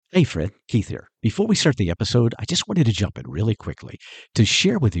Hey, Fred, Keith here. Before we start the episode, I just wanted to jump in really quickly to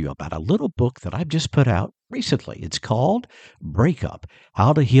share with you about a little book that I've just put out recently. It's called Breakup: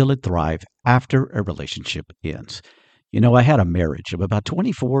 How to Heal and Thrive After a Relationship Ends. I had a marriage of about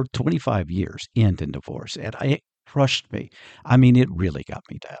 24, 25 years, end in divorce, and it crushed me. I mean, it really got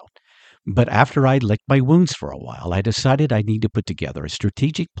me down. But after I licked my wounds for a while, I decided I need to put together a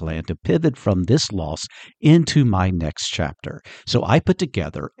strategic plan to pivot from this loss into my next chapter. So I put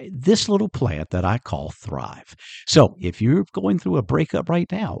together this little plan that I call Thrive. So if you're going through a breakup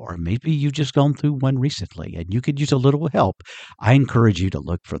right now, or maybe you've just gone through one recently and you could use a little help, I encourage you to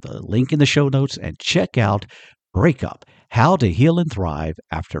look for the link in the show notes and check out Breakup: How to Heal and Thrive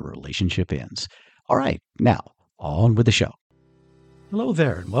After a Relationship Ends. All right, now on with the show. Hello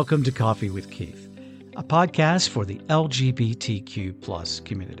there, and welcome to Coffee with Keith, a podcast for the LGBTQ plus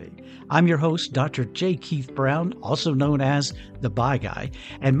community. I'm your host, Dr. J. Keith Brown, also known as the Bi Guy,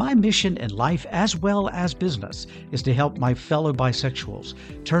 and my mission in life as well as business is to help my fellow bisexuals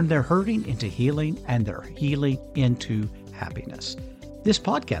turn their hurting into healing and their healing into happiness. This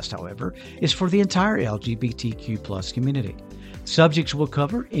podcast, however, is for the entire LGBTQ plus community. Subjects we'll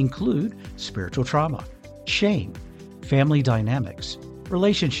cover include spiritual trauma, shame, family dynamics,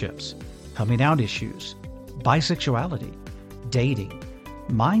 relationships, coming out issues, bisexuality, dating,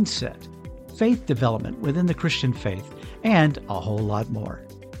 mindset, faith development within the Christian faith, and a whole lot more.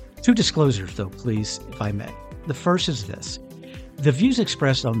 Two disclosures, though, please, if I may. The first is this. The views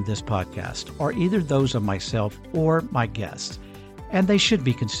expressed on this podcast are either those of myself or my guests, and they should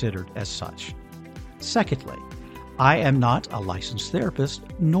be considered as such. Secondly, I am not a licensed therapist,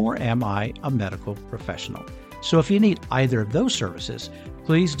 nor am I a medical professional. So if you need either of those services,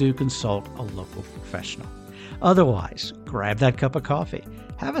 please do consult a local professional. Otherwise, grab that cup of coffee,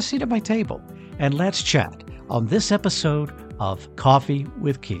 have a seat at my table, and let's chat on this episode of Coffee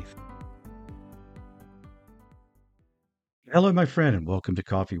with Keith. Hello, my friend, and welcome to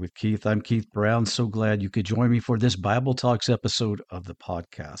Coffee with Keith. I'm Keith Brown. So glad you could join me for this Bible Talks episode of the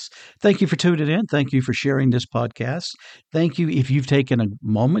podcast. Thank you for tuning in. Thank you for sharing this podcast. Thank you if you've taken a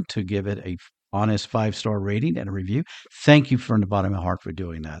moment to give it a honest 5-star rating and a review. Thank you from the bottom of my heart for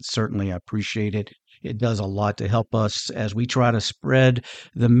doing that. Certainly, I appreciate it. It does a lot to help us as we try to spread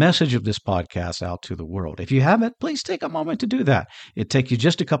the message of this podcast out to the world. If you haven't, please take a moment to do that. It takes you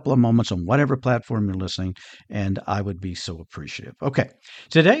just a couple of moments on whatever platform you're listening, and I would be so appreciative. Okay,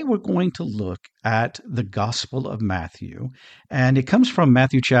 today we're going to look at the Gospel of Matthew, and it comes from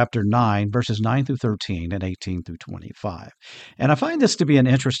Matthew chapter 9, verses 9 through 13 and 18 through 25. And I find this to be an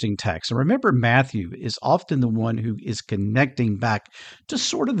interesting text. And remember, Matthew is often the one who is connecting back to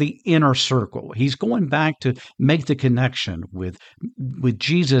sort of the inner circle. He's going back to make the connection with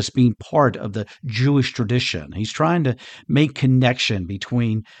Jesus being part of the Jewish tradition. He's trying to make connection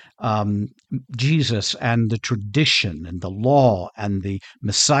between Jesus and the tradition and the law and the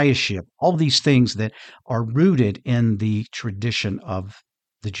messiahship, all these things that are rooted in the tradition of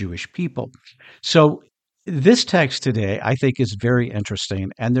the Jewish people. So this text today, I think, is very interesting,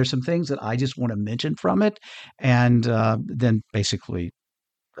 and there's some things that I just want to mention from it, and then basically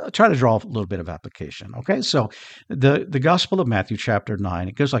try to draw a little bit of application. Okay, so the Gospel of Matthew, chapter 9,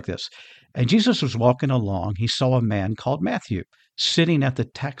 it goes like this. And Jesus was walking along. He saw a man called Matthew sitting at the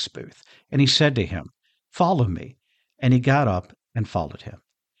tax booth, and he said to him, "Follow me." And he got up and followed him.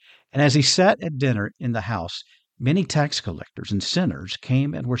 And as he sat at dinner in the house, many tax collectors and sinners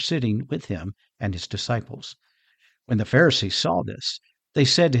came and were sitting with him and his disciples. When the Pharisees saw this, they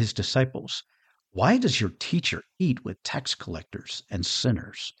said to his disciples, "Why does your teacher eat with tax collectors and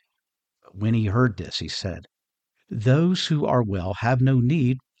sinners?" But when he heard this, he said, "Those who are well have no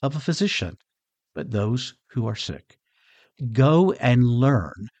need of a physician, but those who are sick. Go and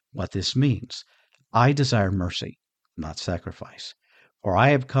learn what this means. I desire mercy, not sacrifice, for I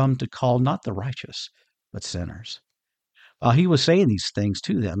have come to call not the righteous, but sinners." While he was saying these things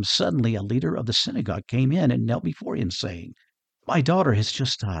to them, suddenly a leader of the synagogue came in and knelt before him, saying, "My daughter has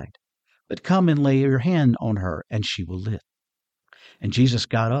just died, but come and lay your hand on her, and she will live." And Jesus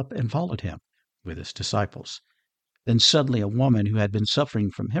got up and followed him with his disciples. Then suddenly a woman who had been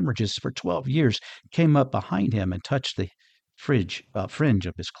suffering from hemorrhages for 12 years came up behind him and touched the fringe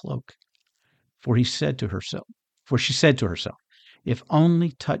of his cloak. For he said to herself, for she said to herself, if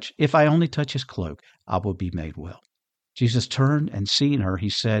I only touch his cloak, I will be made well." Jesus turned and seeing her, he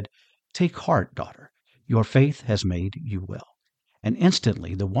said, "Take heart, daughter, your faith has made you well." And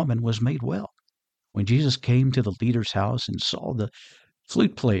instantly the woman was made well. When Jesus came to the leader's house and saw the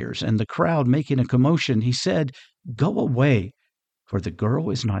flute players and the crowd making a commotion, he said, "Go away, for the girl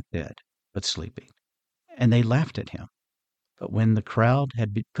is not dead, but sleeping." And they laughed at him. But when the crowd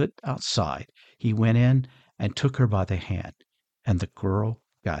had been put outside, he went in and took her by the hand, and the girl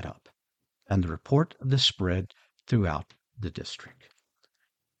got up, and the report of this spread throughout the district.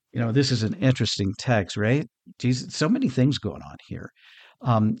 This is an interesting text, right? Jesus, so many things going on here.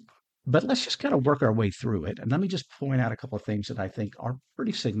 Um, but let's just kind of work our way through it. And let me just point out a couple of things that I think are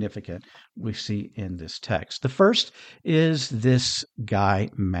pretty significant we see in this text. The first is this guy,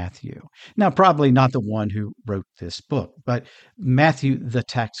 Matthew. Now, probably not the one who wrote this book, but Matthew, the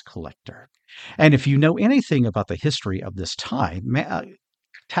tax collector. And if you know anything about the history of this time,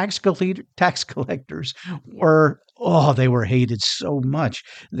 tax collectors they were hated so much.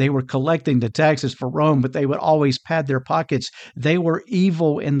 They were collecting the taxes for Rome, but they would always pad their pockets. They were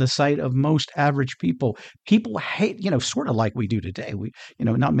evil in the sight of most average people. People hate, sort of like we do today.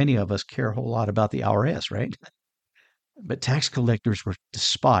 Not many of us care a whole lot about the IRS, right? But tax collectors were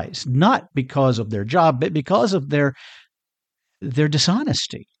despised, not because of their job, but because of their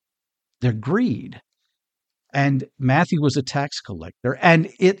dishonesty, their greed. And Matthew was a tax collector. And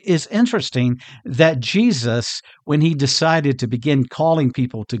it is interesting that Jesus, when he decided to begin calling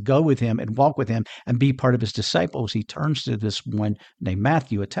people to go with him and walk with him and be part of his disciples, he turns to this one named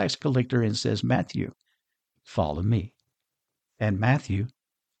Matthew, a tax collector, and says, Matthew, follow me. And Matthew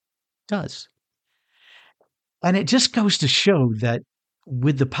does. And it just goes to show that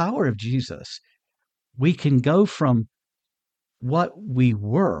with the power of Jesus, we can go from what we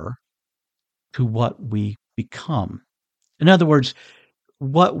were to what we become. In other words,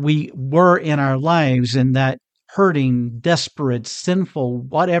 what we were in our lives in that hurting, desperate, sinful,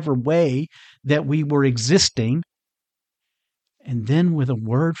 whatever way that we were existing. And then with a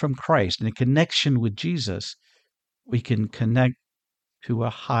word from Christ and a connection with Jesus, we can connect to a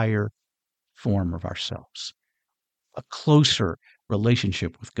higher form of ourselves, a closer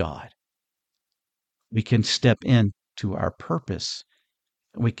relationship with God. We can step into our purpose.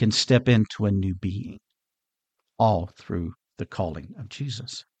 We can step into a new being, all through the calling of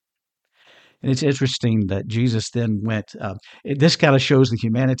Jesus. And it's interesting that Jesus then went, this kind of shows the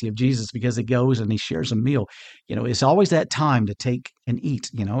humanity of Jesus because he goes and he shares a meal. It's always that time to take and eat.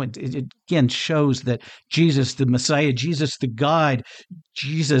 It again shows that Jesus, the Messiah, Jesus, the God,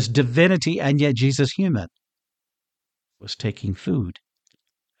 Jesus, divinity, and yet Jesus, human, was taking food.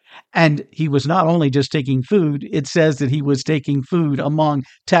 And he was not only just taking food, it says that he was taking food among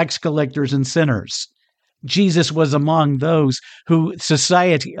tax collectors and sinners. Jesus was among those who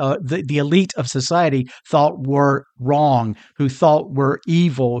society, the elite of society, thought were wrong, who thought were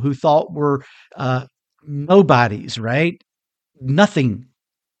evil, who thought were nobodies, right? Nothing.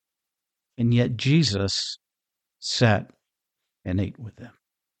 And yet Jesus sat and ate with them.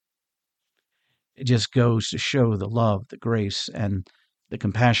 It just goes to show the love, the grace, and the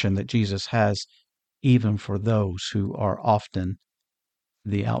compassion that Jesus has even for those who are often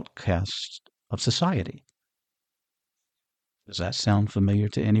the outcasts of society. Does that sound familiar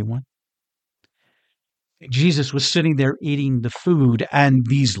to anyone? Jesus was sitting there eating the food, and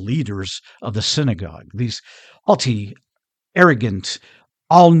these leaders of the synagogue, these haughty, arrogant,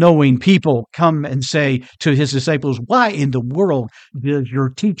 all-knowing people come and say to his disciples, why in the world does your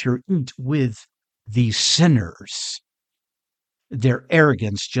teacher eat with these sinners? Their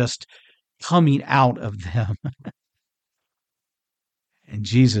arrogance just coming out of them. And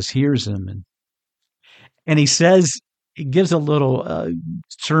Jesus hears them and he says, he gives a little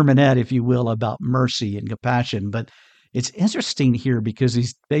sermonette, if you will, about mercy and compassion. But it's interesting here because he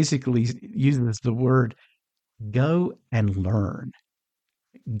basically uses the word go and learn.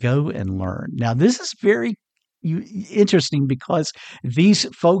 Go and learn. Now, this is very interesting because these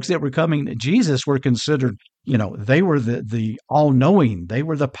folks that were coming to Jesus were considered, they were the all-knowing. They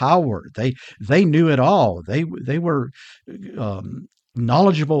were the power. They knew it all. They were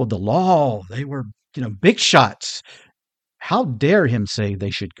knowledgeable of the law. They were, big shots. How dare him say they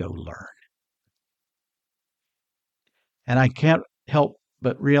should go learn? And I can't help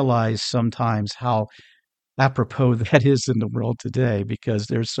but realize sometimes how apropos that is in the world today, because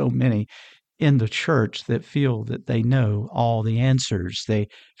there's so many in the church that feel that they know all the answers. They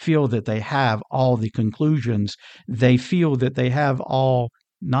feel that they have all the conclusions. They feel that they have all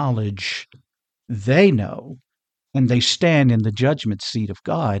knowledge. They know, and they stand in the judgment seat of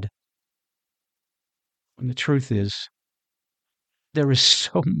God. And the truth is, there is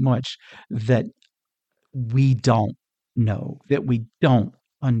so much that we don't know, that we don't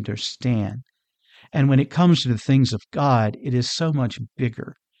understand. And when it comes to the things of God, it is so much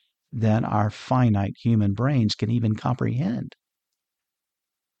bigger than our finite human brains can even comprehend.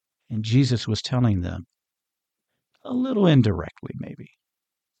 And Jesus was telling them, a little indirectly maybe,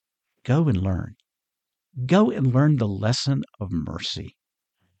 go and learn. Go and learn the lesson of mercy.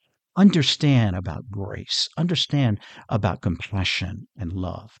 Understand about grace. Understand about compassion and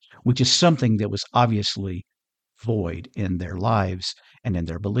love, which is something that was obviously void in their lives and in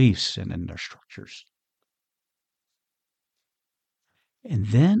their beliefs and in their structures. And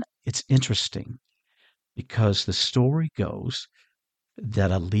then it's interesting because the story goes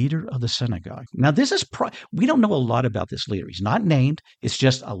that a leader of the synagogue. Now, this is, we don't know a lot about this leader. He's not named. It's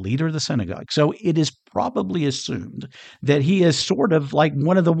just a leader of the synagogue. So it is probably assumed that he is sort of like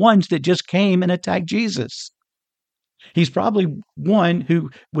one of the ones that just came and attacked Jesus. He's probably one who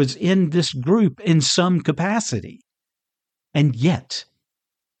was in this group in some capacity. And yet,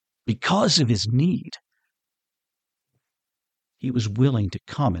 because of his need, he was willing to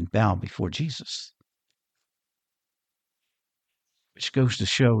come and bow before Jesus, which goes to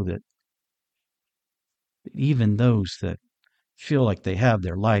show that even those that feel like they have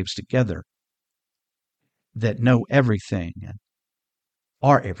their lives together, that know everything and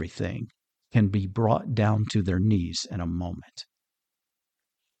are everything, can be brought down to their knees in a moment.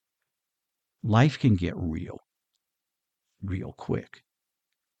 Life can get real, real quick.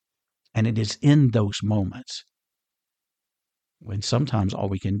 And it is in those moments when sometimes all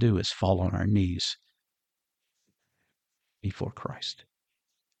we can do is fall on our knees before Christ.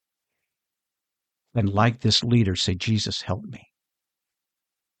 And like this leader, say, Jesus, help me.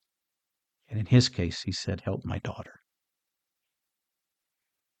 And in his case, he said, help my daughter.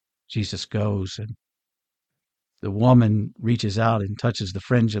 Jesus goes, and the woman reaches out and touches the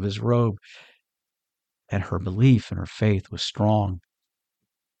fringe of his robe, and her belief and her faith was strong,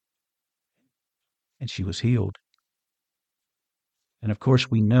 and she was healed. And of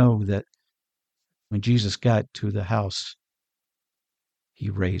course, we know that when Jesus got to the house, he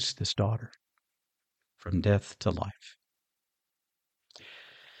raised this daughter from death to life.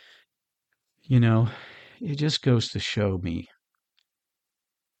 You know, it just goes to show me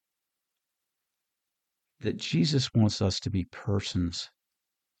that Jesus wants us to be persons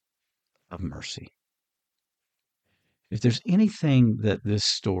of mercy. If there's anything that this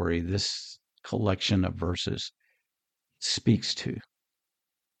story, this collection of verses speaks to,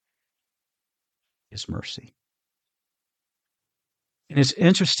 is mercy. And it's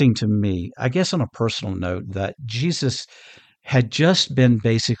interesting to me, I guess on a personal note, that Jesus had just been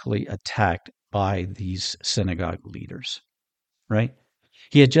basically attacked by these synagogue leaders, right?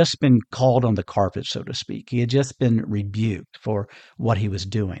 He had just been called on the carpet, so to speak. He had just been rebuked for what he was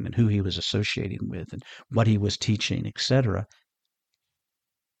doing and who he was associating with and what he was teaching, etc.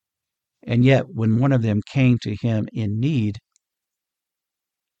 And yet, when one of them came to him in need,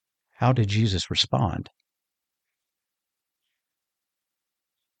 how did Jesus respond?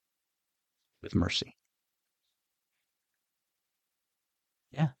 With mercy.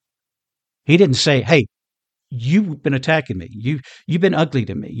 Yeah. He didn't say, hey, you've been attacking me. You've been ugly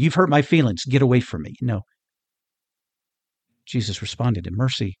to me. You've hurt my feelings. Get away from me. No. Jesus responded in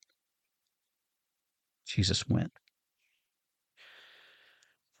mercy. Jesus went.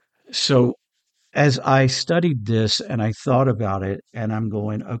 So as I studied this and I thought about it, and I'm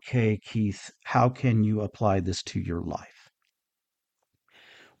going, okay, Keith, how can you apply this to your life?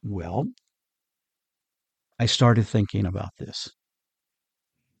 Well, I started thinking about this.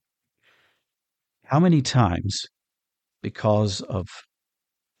 How many times, because of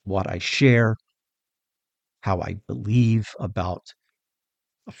what I share, how I believe about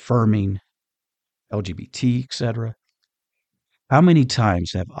affirming LGBT, etc., how many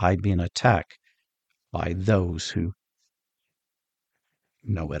times have I been attacked by those who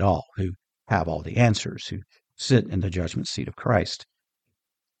know it all, who have all the answers, who sit in the judgment seat of Christ?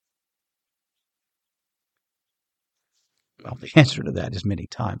 Well, the answer to that is many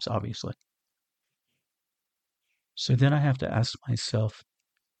times, obviously. So then I have to ask myself,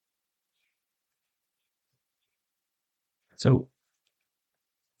 so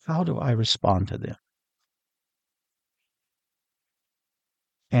how do I respond to them?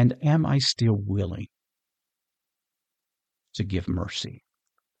 And am I still willing to give mercy,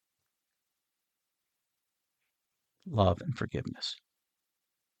 love, and forgiveness?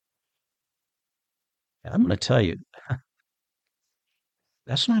 And I'm going to tell you,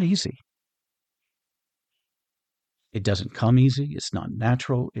 that's not easy. It doesn't come easy. It's not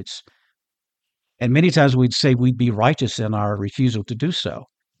natural. And many times we'd say we'd be righteous in our refusal to do so.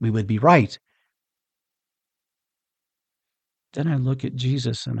 We would be right. Then I look at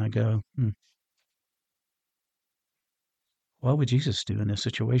Jesus and I go, what would Jesus do in this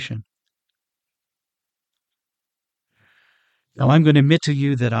situation? Now, I'm going to admit to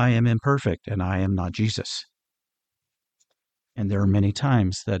you that I am imperfect and I am not Jesus. And there are many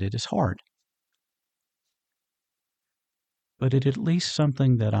times that it is hard. but it's at least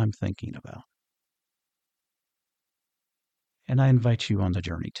something that I'm thinking about. And I invite you on the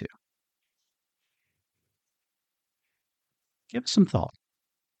journey too. Give it some thought.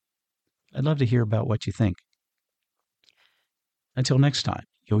 I'd love to hear about what you think. Until next time,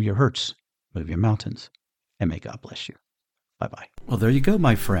 heal your hurts, move your mountains, and may God bless you. Bye-bye. Well, there you go,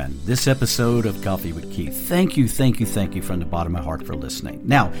 my friend. This episode of Coffee with Keith. Thank you from the bottom of my heart for listening.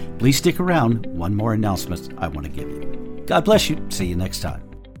 Now, please stick around. One more announcement I want to give you. God bless you. See you next time.